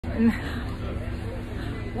And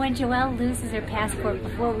when Joelle loses her passport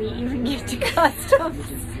before we even get to customs.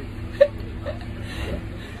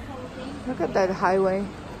 Look at that highway.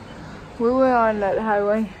 We were on that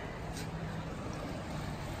highway.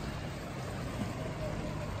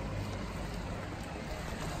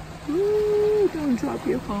 Ooh, don't drop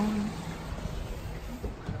your phone.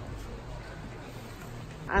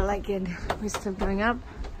 I like it. We're still going up.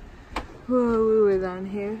 Whoa, we were down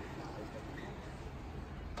here.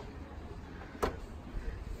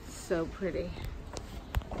 So pretty.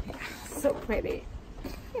 Yeah, so pretty.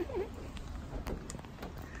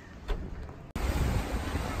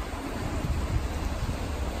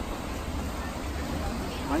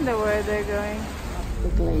 Wonder where they're going. The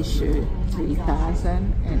Glacier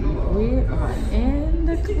 3000, and we are in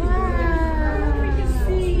the clouds.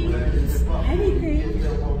 We can see anything.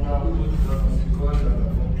 Oh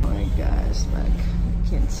my gosh, look, I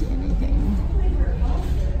can't see anything.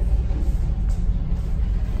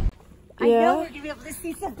 I know we're gonna be able to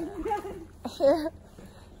see something.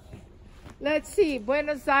 Let's see,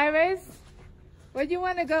 Buenos Aires. Where do you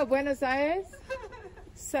want to go? Buenos Aires?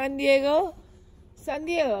 San Diego? San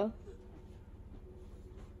Diego.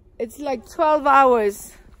 It's like 12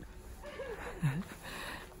 hours.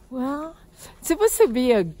 Well, it's supposed to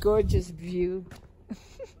be a gorgeous view.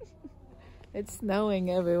 It's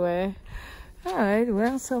snowing everywhere. All right,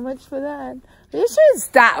 well, so much for that. Are you sure it's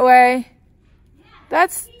that way?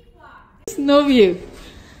 That's snow view.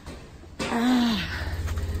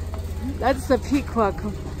 That's the Pequot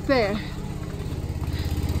there.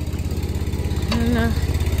 And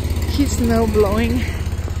keeps snow blowing.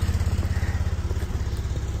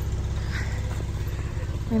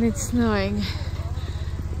 And it's snowing.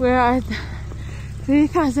 We're at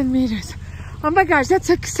 3,000 meters. Oh my gosh, that's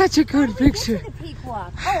such a good picture. To the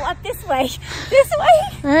Pequot. Oh, up this way. This way.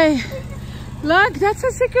 Hey, look, that's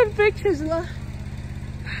such a good picture. Look.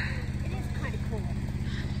 It is kind of cool.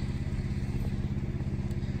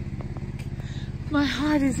 My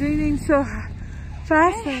heart is beating so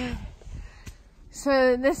fast.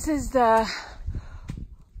 So this is the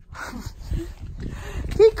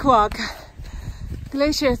Pequot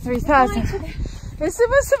Glacier 3000. It's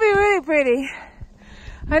supposed to be really pretty.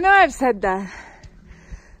 I know I've said that,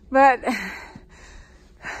 but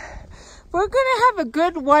we're gonna have a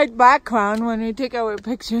good white background when we take our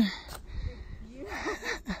picture.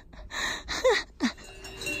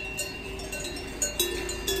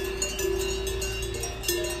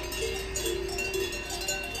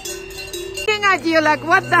 Looking at you like,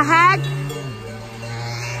 what the heck?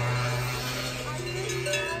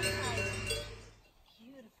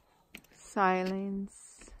 Silence.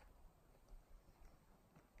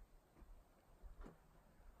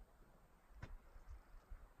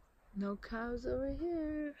 No cows over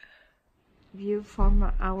here. View from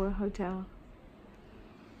our hotel.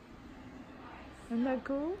 Isn't that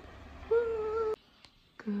cool? Woo.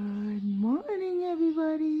 Good morning,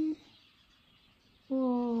 everybody.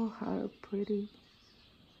 Oh, how pretty.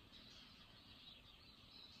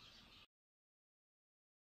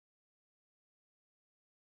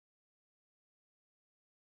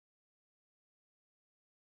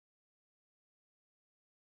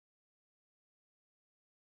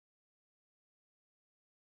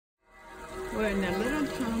 We're in a little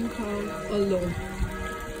town called Ollon.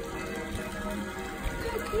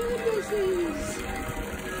 How cute this is!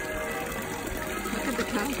 Look at the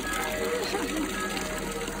cow.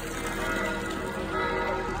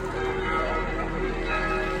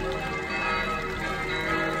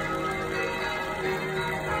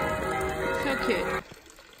 So cute.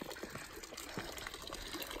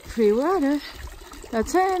 Free water.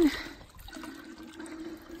 That's in.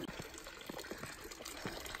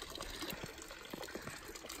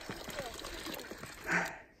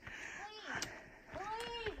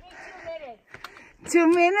 Two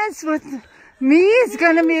minutes with me is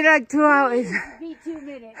gonna be like 2 hours. Be 2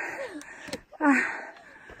 minutes.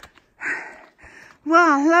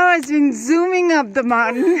 Well, Laura's been zooming up the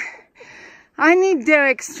mountain. I need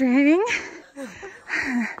Derek's training.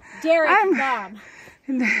 Derek Bob.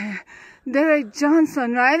 Derek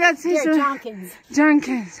Johnson, right? That's his Derek Jenkins.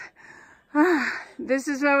 Jenkins. This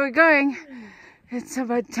is where we're going. It's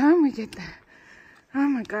about time we get there. Oh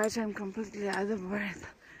my gosh, I'm completely out of breath.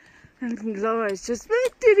 And Laura is just...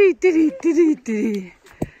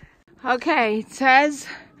 Okay, it says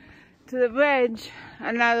to the bridge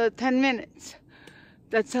another 10 minutes.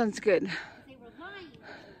 That sounds good. They were lying.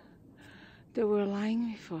 They were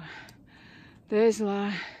lying before. There's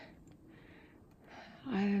Laura.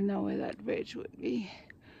 I don't know where that bridge would be.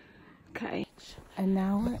 Okay. An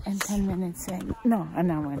hour and 10 minutes in. No, an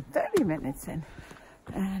hour and 30 minutes in.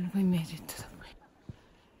 And we made it to the point.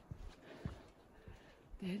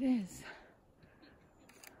 There it is.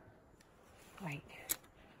 Right.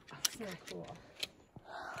 Oh, so cool.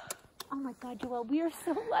 Oh my God, Joelle, we are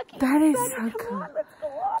so lucky. That is so Come cool. on, let's go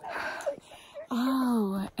on.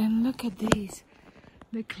 Oh, and look at these.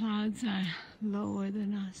 The clouds are lower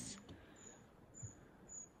than us.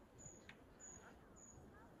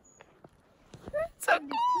 That's so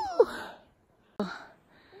cool.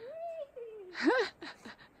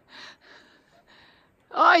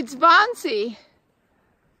 Oh, it's bouncy.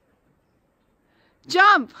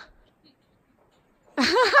 Jump.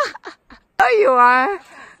 There you are.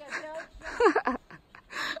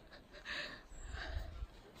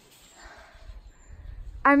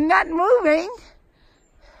 I'm not moving.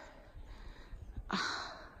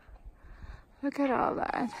 Look at all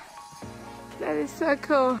that. That is so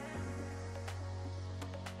cool.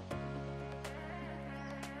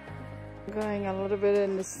 Going a little bit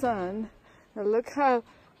in the sun. Now look how,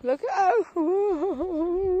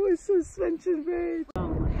 ooh, suspension bridge.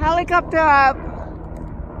 Helicopter up.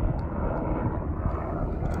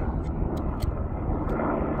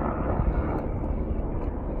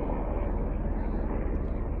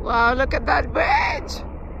 Wow, look at that bridge.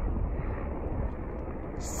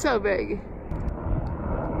 So big.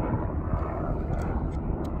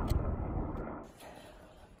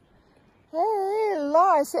 Hey,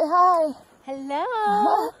 Laura, say hi.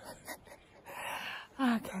 Hello.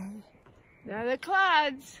 Okay. There are the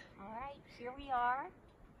clouds. All right, here we are.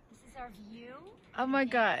 This is our view. Oh my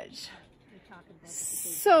gosh.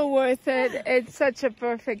 So worth it. It's such a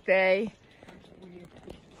perfect day.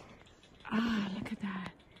 Ah, look at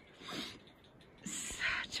that.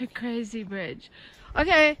 Such a crazy bridge.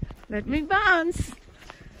 Okay, let me bounce.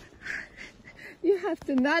 You have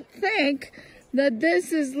to not think that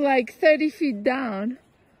this is like 30 feet down.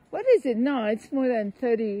 What is it? No, it's more than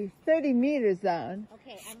 30 meters down.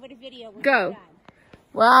 Okay, I'm going to video when Go. I'm done.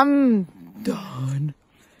 Well, I'm done.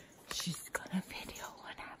 She's gonna video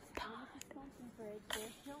when I'm done.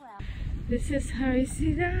 This is how you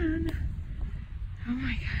see down. Oh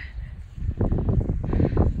my God.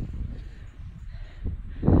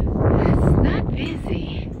 It's not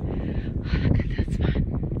busy. Oh, look at that spot.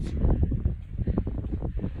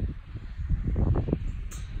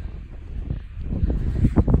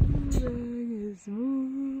 Moving is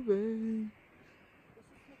moving.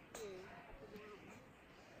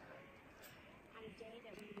 On a day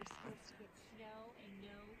that we were supposed to get snow and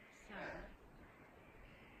no sun.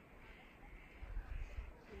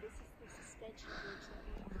 And this is the suspension bridge that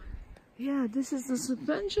we're on. Yeah, this is the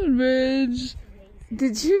suspension bridge.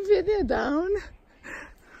 Did you video down?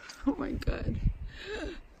 Oh my God.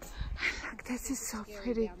 Look, this is so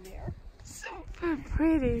pretty. Super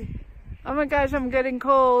pretty. Oh my gosh, I'm getting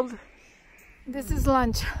cold. This is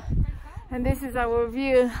lunch. And this is our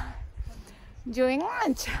view during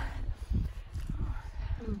lunch.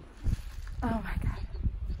 Oh my God.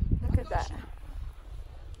 Look at that.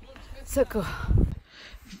 So cool.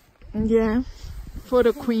 Yeah. For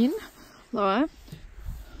the queen, Laura.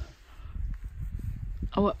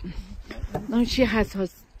 Oh, now she has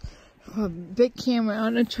her big camera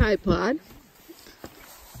on a tripod.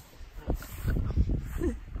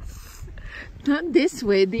 Not this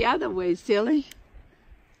way, the other way, silly.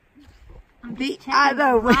 The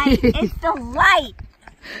other way. It's the light.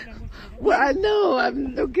 Well, I know.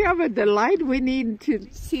 I'm looking up at the light. We need to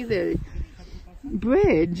see the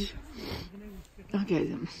bridge.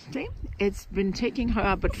 Okay, see? It's been taking her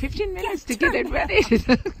about 15 minutes to get it ready.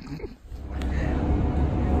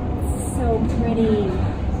 So pretty.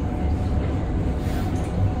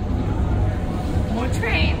 More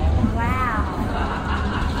train. Wow.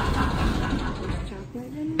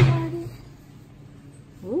 Chocolate anybody?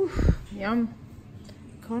 Oof, yum.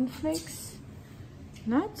 Cornflakes.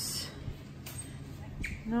 Nuts.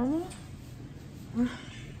 No more?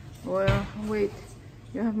 Well, wait.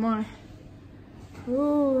 You have more.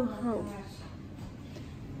 Ooh, oh.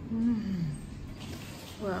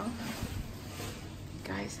 Well,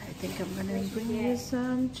 guys, I think I'm gonna bring you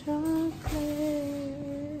some chocolate.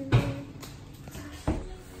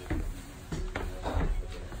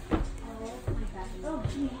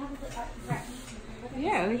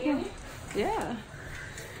 Yeah, we can. Yeah.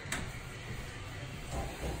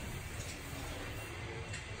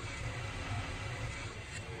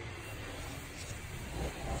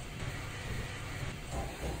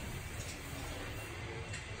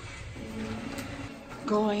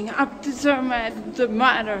 Going up to Zermatt, the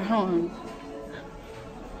Matterhorn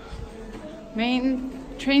main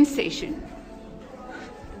train station.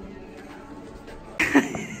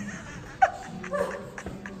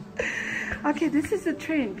 Okay, this is a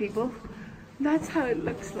train, people. That's how it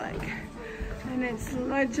looks like. And it's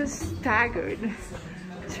not just staggered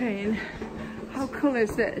train. How cool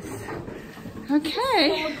is this?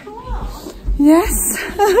 Okay. So cool. Yes.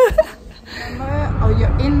 Oh,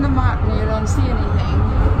 you're in the mountain. You don't see anything.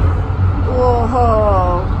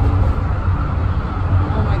 Whoa.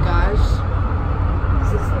 Oh my gosh.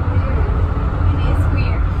 This is weird. It is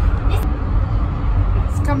weird.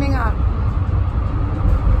 It's coming up.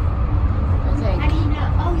 I think. How do you know?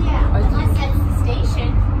 Oh yeah, unless that's the station.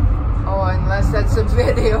 Oh, unless that's a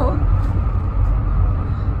video.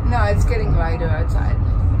 No, it's getting lighter outside.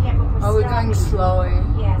 Yeah, but we're going slowly.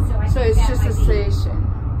 Yeah, So it's just a station.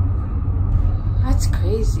 That's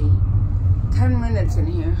crazy. 10 minutes in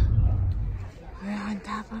here. We're on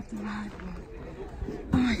top of the mountain.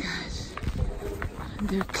 Oh my gosh.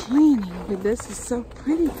 They're cleaning, but this is so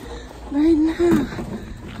pretty right now.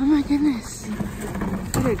 Oh my goodness.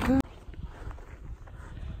 What a good.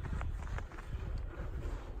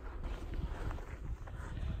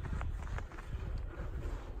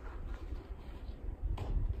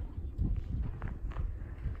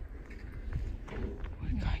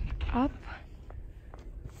 Up.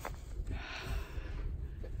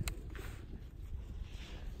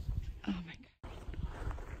 Oh my God.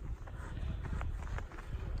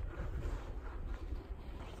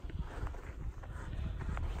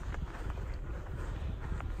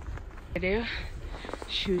 There,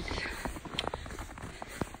 shoes.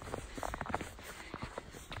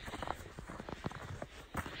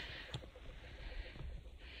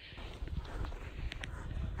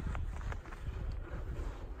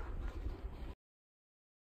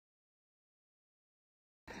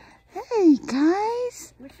 Hey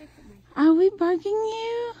guys, are we bugging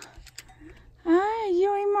you? Ah,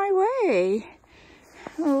 you're in my way.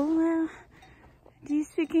 Oh well, do you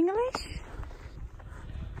speak English?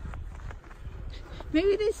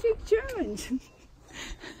 Maybe they speak German.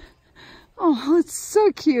 Oh, it's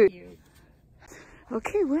so cute.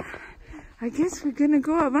 Okay, well, I guess we're gonna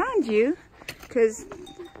go around you, because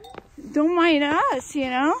don't mind us, you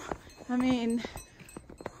know? I mean,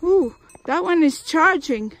 ooh, that one is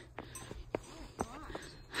charging.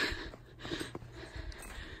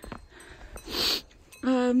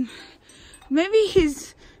 Maybe he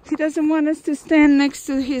doesn't want us to stand next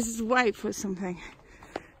to his wife or something.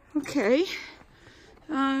 Okay.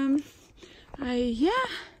 Yeah.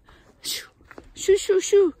 Shoo, shoo, shoo,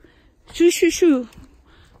 shoo, shoo, shoo, shoo.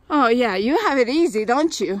 Oh yeah, you have it easy,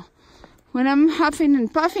 don't you? When I'm huffing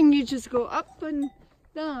and puffing, you just go up and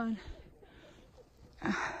down.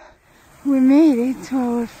 We made it to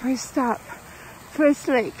our first stop, first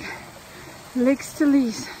lake, Lake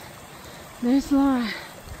Stellise. There's Laura.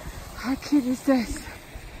 How cute is this?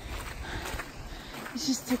 It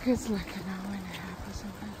just took us like an hour and a half or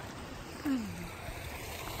something.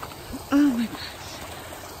 Oh my gosh.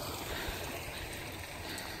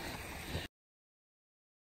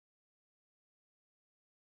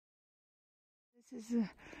 This is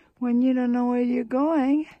when you don't know where you're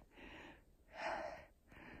going.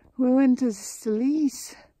 We went to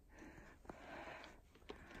Stellise.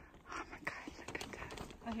 Oh my God, look at that.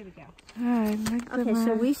 Oh, here we go. Alright, look at Okay,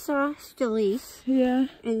 so we saw Stellise. Yeah.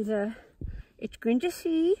 And it's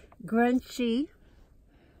Grindersea, Grundsea,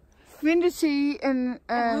 Grindersea and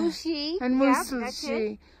Moosey.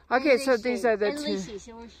 Moosey. Okay, so these are the and two. Lacey,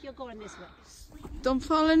 so you're going this way. Don't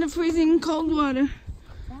fall in the freezing cold water.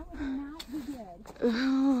 That would not be good.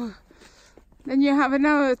 Oh. Then you have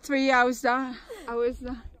another 3 hours down. Oh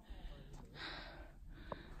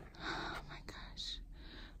my gosh.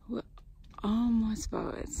 We're almost by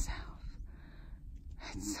itself.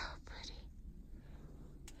 It's so pretty.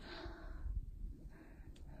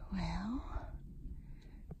 Well,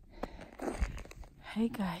 hey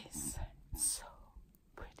guys, it's so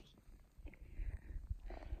pretty.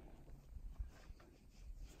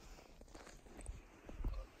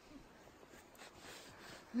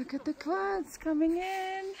 Look at the clouds coming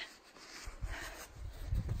in.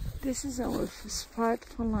 This is our spot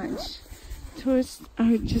for lunch. Tourists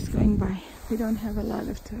are just going by. We don't have a lot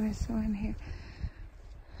of tourists around here.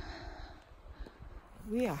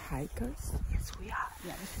 We are hikers. Yes, we are.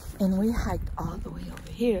 Yeah, and we hiked all the way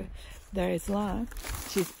over here. There is Laura.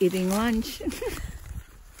 She's eating lunch.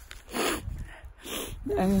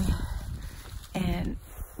 And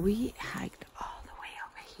we hiked all the way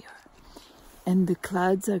over here. And the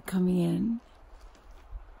clouds are coming in.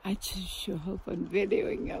 I just sure hope I'm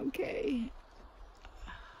videoing okay.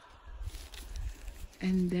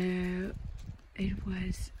 And there it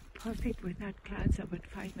was perfect without clouds about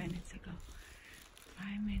 5 minutes ago.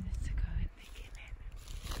 5 minutes ago and they came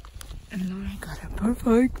in. And Lauren got a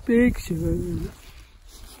perfect picture. Are you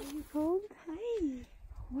cold? Hi.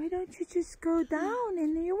 Why don't you just go down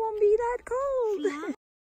and you won't be that cold? Yeah.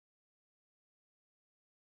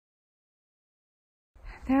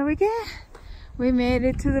 There we go. We made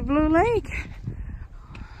it to the blue lake.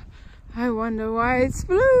 I wonder why it's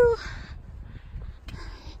blue.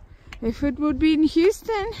 If it would be in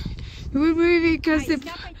Houston, it would be because the...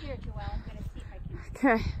 Stop right here, Joelle. I'm going to see if I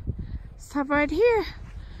can... Okay, stop right here.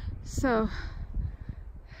 So,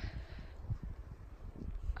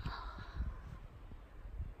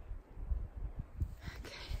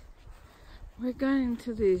 okay, we're going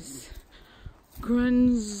to this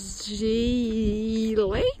Gorge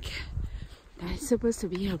lake. That's supposed to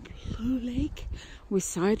be a blue lake. We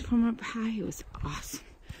saw it from up high. It was awesome.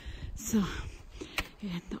 So,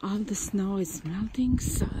 and all the snow is melting,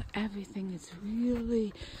 so everything is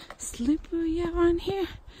really slippery around here.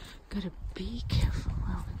 Gotta be careful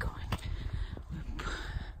where we're going.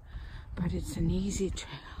 But it's an easy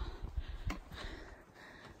trail.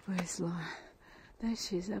 Where's Laura? There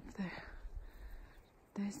she is up there.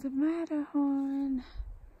 There's the Matterhorn.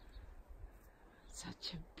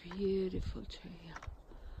 Such a beautiful trail.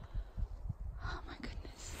 Oh my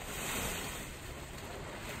goodness.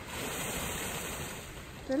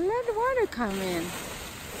 They let the water come in.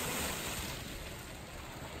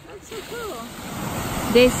 That's so cool.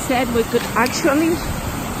 They said we could actually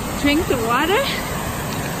drink the water.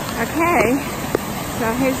 Okay,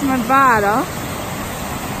 so here's my bottle.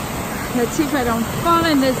 Let's see if I don't fall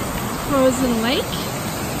in this frozen lake.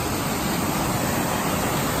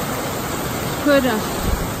 Put a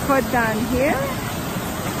foot down here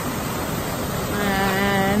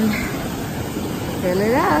and fill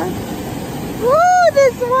it up. Woo,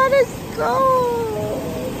 this water's cold.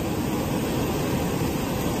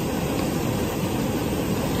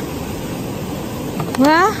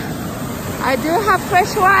 Well, I do have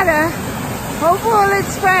fresh water. Hopefully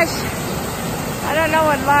it's fresh. I don't know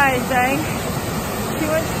what Laura is doing. She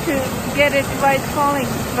wants to get it while it's falling,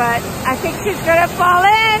 but I think she's gonna fall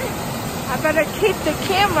in. I better keep the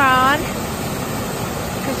camera on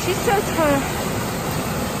because she's so tall.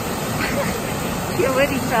 She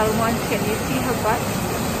already fell once. Can you see her butt?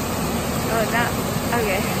 Oh, no.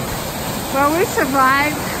 Okay. Well, we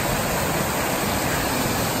survived.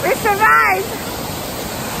 We survived.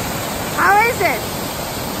 How is it?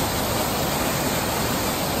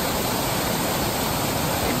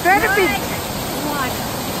 It better be.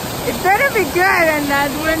 It better be good, and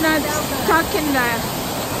that we're not stuck in the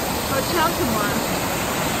hotel tomorrow.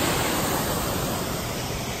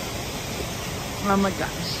 Oh my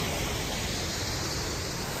gosh.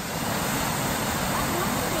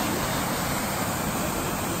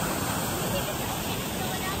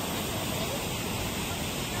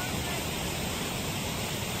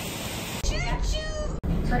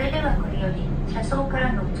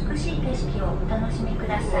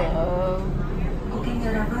 고객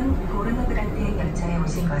여러분, 고르너그라트 열차에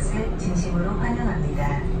오신 것을 진심으로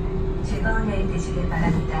환영합니다. 즐거운 여행 되시길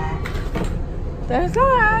바랍니다. There's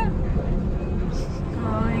Laura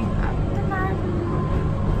going up the mountain.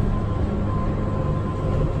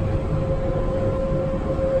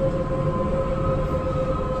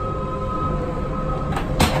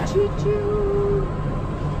 Choo-choo.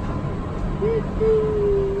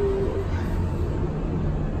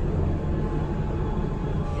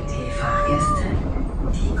 Die Fahrgäste,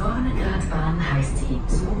 die Gornergratbahn heißt Sie im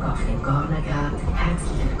Zug auf den Gornergrat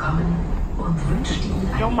herzlich willkommen und wünscht Ihnen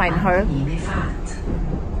eine angenehme Fahrt.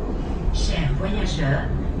 Chers voyageurs,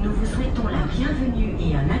 nous vous souhaitons la bienvenue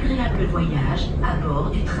et un agréable voyage à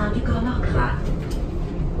bord du train du Gornergrat.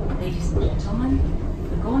 Ladies and gentlemen,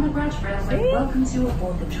 the Gornergrat Railway welcomes you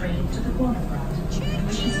aboard the train to the Gornergrat and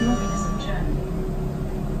wishes you a pleasant journey.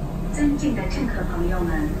 尊敬的乘客朋友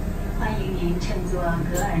们，欢迎您乘坐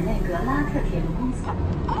格尔内格拉特铁路公司。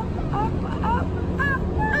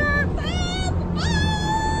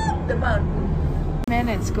The mountain. Man,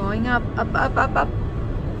 it's going up, up, up, up, up.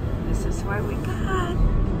 This is where we got.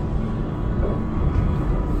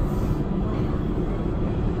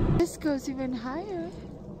 This goes even higher.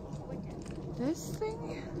 This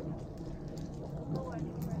thing.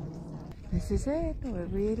 This is it. We're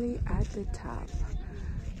really at the top.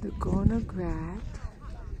 The Gornergrat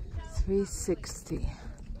 360.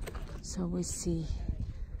 So we see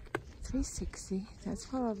 360. That's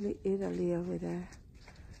probably Italy over there.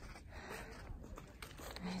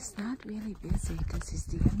 And it's not really busy because it's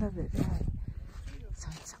the end of the day. So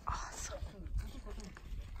it's awesome.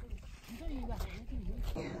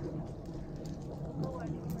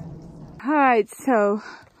 Alright, so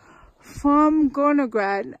from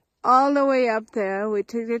Gornergrat, all the way up there. We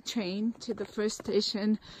took the train to the first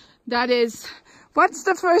station. That is, what's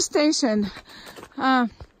the first station?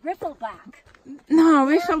 Riffelbach. No,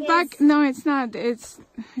 Riffelbach. No, it's not. It's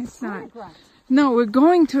not. No, we're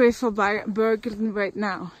going to Riffelberg right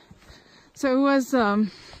now. So it was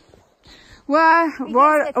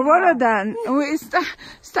Rotenboden. It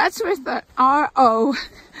starts with the R-O.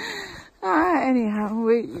 Anyhow,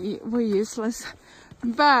 we're useless.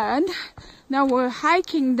 But now we're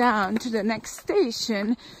hiking down to the next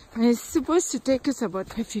station, and it's supposed to take us about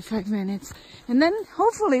 55 minutes. And then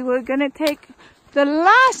hopefully we're gonna take the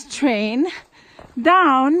last train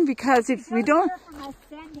down, because if we don't,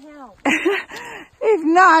 if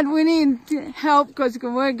not, we need help, because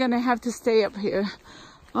we're gonna have to stay up here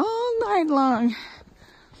all night long.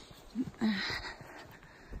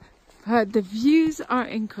 But the views are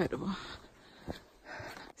incredible.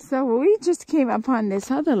 So we just came upon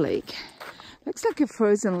this other lake. Looks like a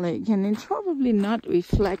frozen lake, and it's probably not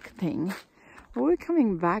reflecting. But we're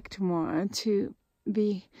coming back tomorrow to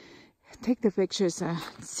take the pictures at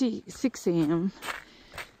 6 a.m.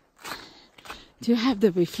 to have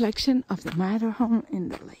the reflection of the Matterhorn in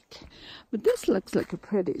the lake. But this looks like a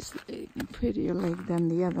prettier lake than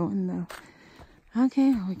the other one, though.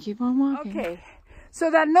 Okay, we keep on walking. Okay,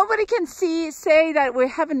 so that nobody can say that we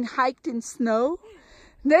haven't hiked in snow.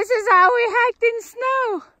 This is how we hiked in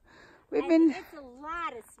snow. It's a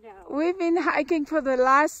lot of snow. We've been hiking for the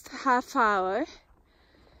last half hour,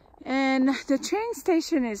 and the train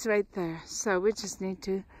station is right there. So we just need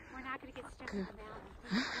to. We're not going to get stuck in the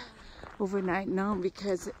mountain. Overnight now,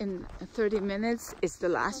 because in 30 minutes it's the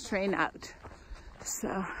last train out.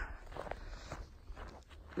 So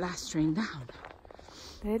last train down.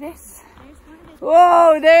 There it is.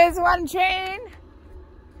 Whoa, there's one train.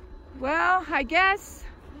 Well, I guess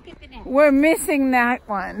we're missing that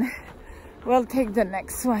one. We'll take the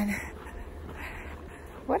next one.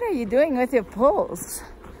 What are you doing with your poles?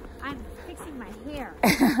 I'm fixing my hair.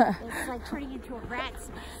 It's like turning into a rat's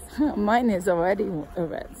nest. Mine is already a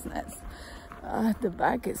rat's nest. The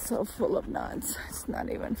back is so full of knots. It's not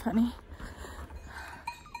even funny.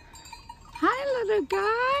 Hi, little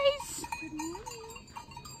guys.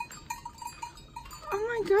 Oh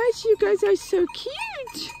my gosh, you guys are so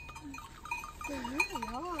cute. They really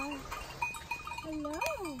are. Hello.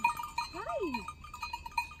 Hi.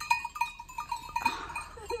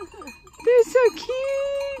 They're so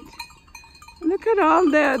cute. Look at all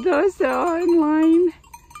those are all in line.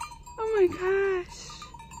 Oh my gosh.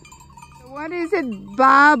 What is it?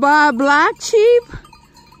 Black sheep?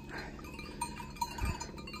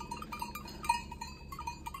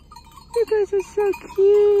 You guys are so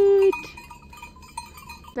cute.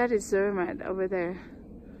 That is Zermatt over there.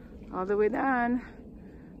 All the way down.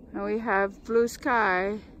 And we have blue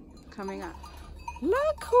sky coming up.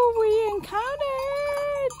 Look who we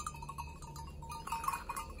encountered!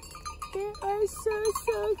 They are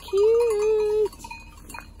so cute.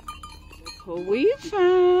 Look who we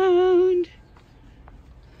found.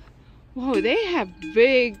 Whoa, they have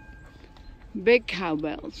big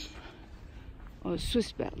cowbells. Or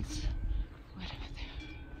Swiss bells.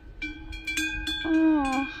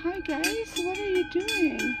 Oh, hi guys, what are you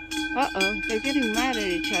doing? Uh-oh, they're getting mad at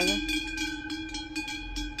each other.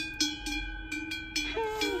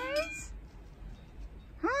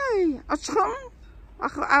 Hi, auf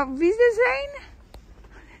Wiedersehen.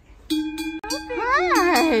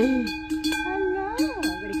 Hi. Hello. I'm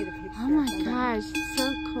gonna get a picture. Oh my gosh, it's so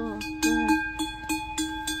cool.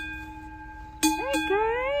 Hey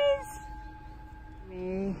guys.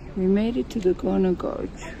 We made it to the Gorner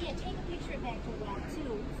Gorge.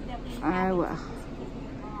 I will.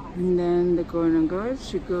 And then the Gorner Grat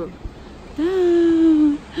should go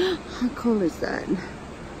down. How cool is that?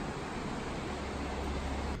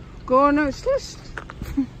 Gorner Schluss.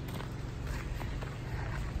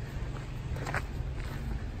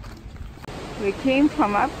 We came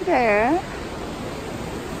from up there.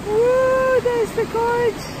 Woo, there's the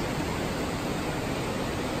gorge.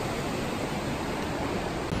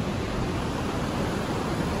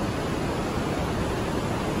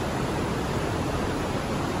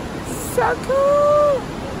 So cool!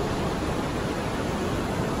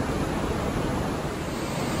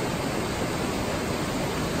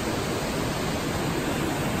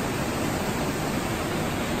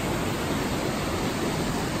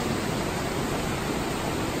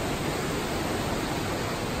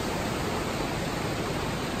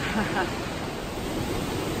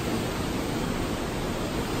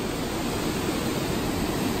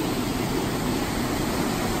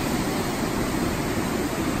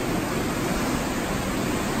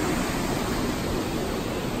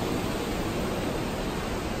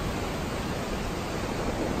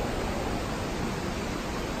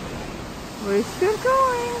 we're still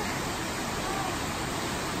going.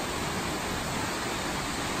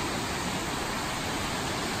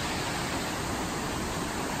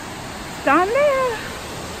 It's down there.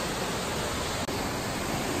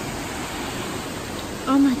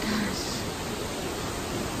 Oh my gosh.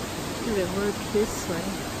 Look at it work this way.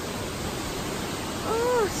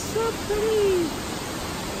 Oh, so pretty.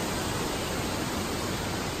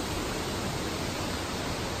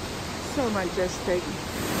 So majestic.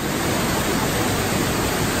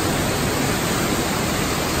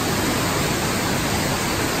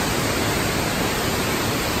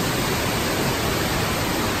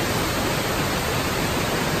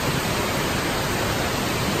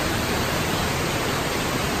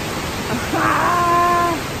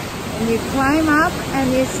 And you climb up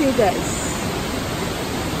and you see this.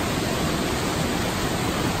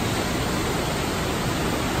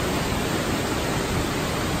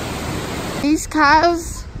 These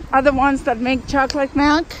cows are the ones that make chocolate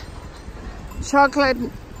milk. Chocolate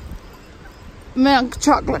milk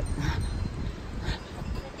chocolate. But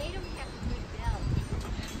they don't have the big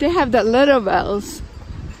bells. They have the little bells.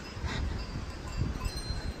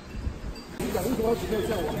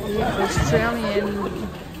 Australian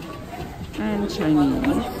and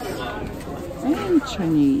Chinese. And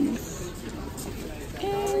Chinese.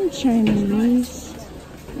 And Chinese.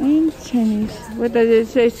 And Chinese. What does it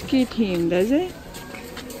say? Ski team, does it?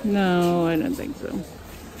 No, I don't think so.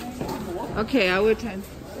 Okay, I will turn.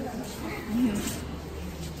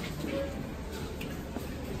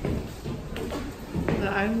 So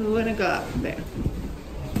I'm gonna go up there.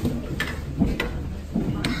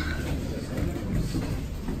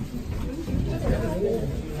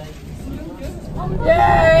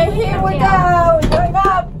 Yay! Here we go! We're going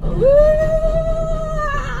up!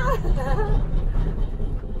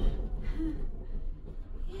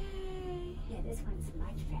 Yeah, this one's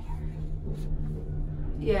much better.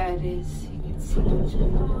 Yeah, it is. You can see it.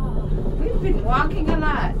 We've been walking a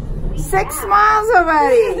lot. 6 miles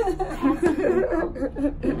already!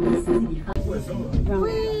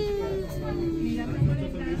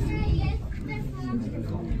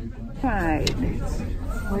 Right.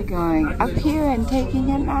 We're going up here and taking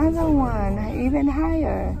another one, even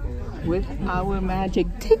higher, with our magic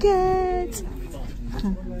tickets.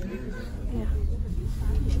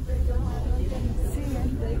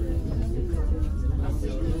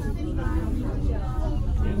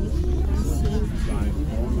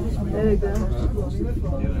 There you go.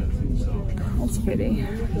 That's pretty.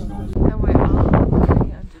 And we're all way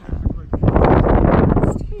on top.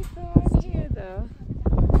 It's too far here though.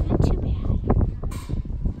 Not too bad.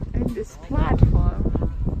 And this platform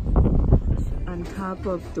is on top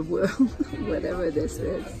of the world, whatever this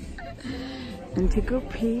is. And to go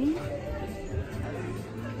pee,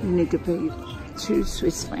 you need to pay 2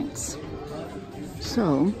 Swiss francs.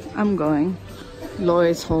 So I'm going.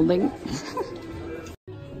 Laura's holding.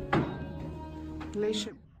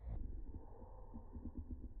 Glacier.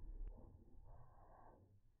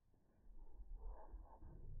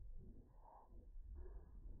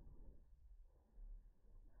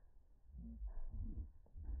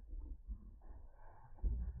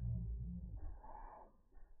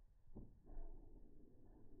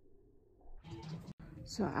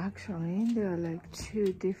 So actually there are like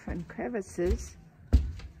 2 different crevices,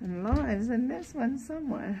 and Laura's in this one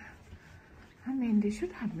somewhere. I mean, they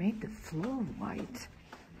should have made the floor white.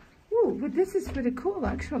 Ooh, but this is pretty cool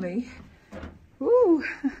actually. Ooh.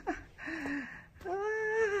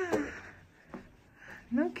 Ah,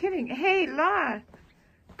 no kidding. Hey Laura,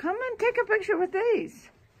 come and take a picture with these.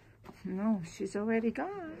 No, she's already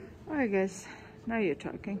gone. I guess now you're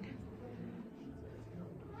talking.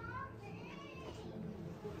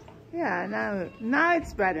 Yeah, now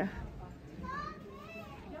it's better.